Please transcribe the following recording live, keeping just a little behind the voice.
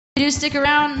do stick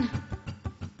around,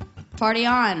 party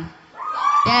on.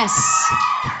 Yes.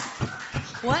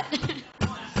 What?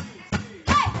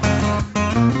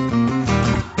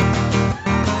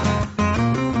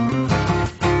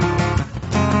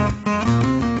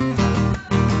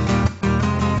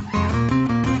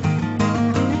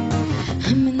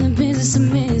 I'm in the business of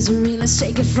misery, let's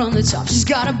take it from the top. She's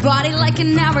got a body like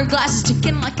an hourglass, it's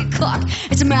ticking like a clock.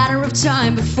 It's a matter of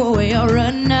time before we all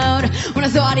run out. When I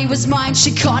thought he was mine,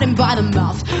 she caught him by the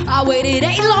mouth. I waited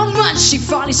 8 long months, she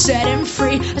finally set him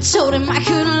free. I told him I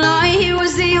couldn't lie, he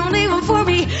was the only one for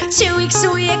me. 2 weeks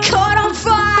so we get caught on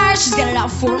fire. She's got it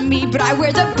out for me, but I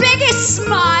wear the biggest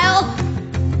smile.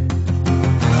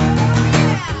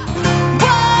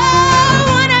 Whoa,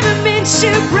 I never meant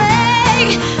to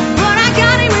break, but I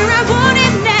got it where I want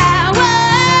it now.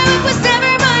 Whoa, it was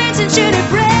never my intention to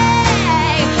break.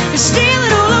 I steal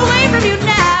it all away from you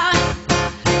now.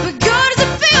 But God, does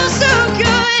it feel so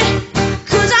good?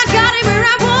 'Cause I got it where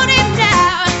I want it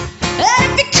now. And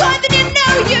if you could, then you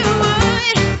know you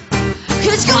would.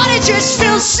 'Cause God, it just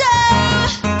feels so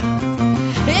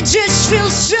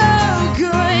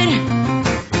good.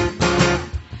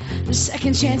 The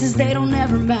second chances, they don't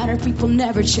ever matter. People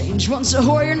never change. Once a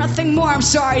whore, you're nothing more. I'm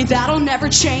sorry, that'll never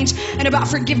change. And about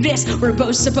forgiveness, we're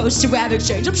both supposed to have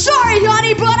exchange. I'm sorry,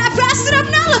 honey, but I passed it up.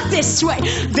 Now look this way.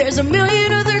 There's a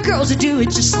million other girls who do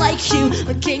it just like you.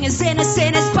 The king is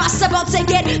innocent as possible. Take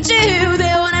it to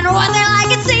the one and one. They're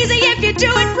like, it's easy if you do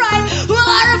it right. Well,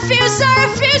 I refuse, I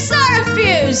refuse, I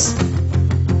refuse.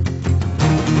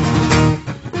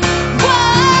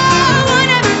 Whoa, I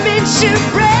never meant to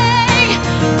break,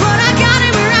 but I got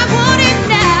it where I want it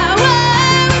now.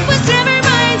 Whoa, it was never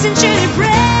my intention to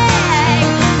break.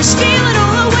 I steal it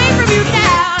all away from you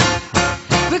now.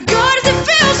 But God, does it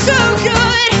feel so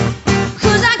good?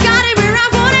 'Cause I got it where I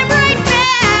want it right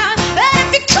now. And if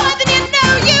you could, then you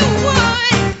know you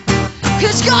would.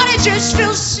 'Cause God, it just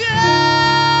feels so.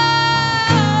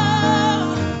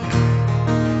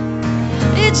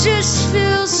 It just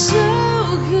feels so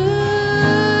good.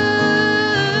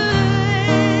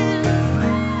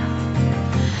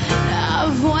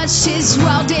 I've watched his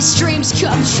wildest dreams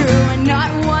come true, and not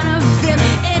one of them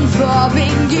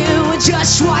involving you.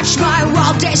 Just watch my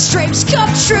wildest dreams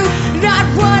come true, not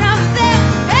one of them.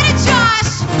 And it's Josh.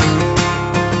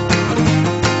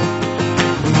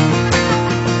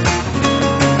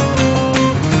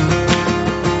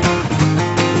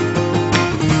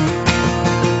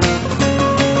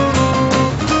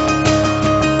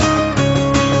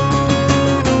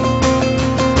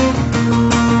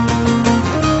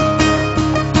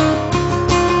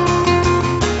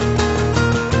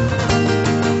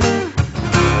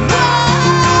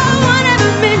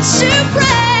 To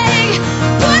break,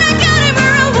 but I got it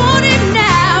where I want it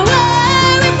now.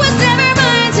 Oh, it was never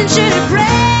my intention to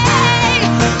break.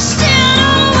 Steal it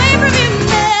all away from you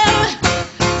now.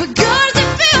 But God, does it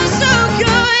feel so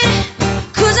good?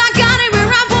 'Cause I got it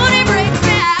where I want it right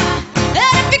now.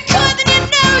 And if you could, then you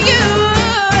know you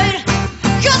would.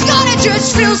 'Cause God, it just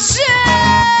feels so.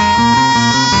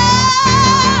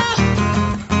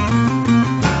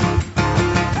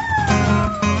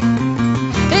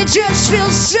 It just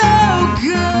feels so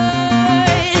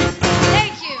good.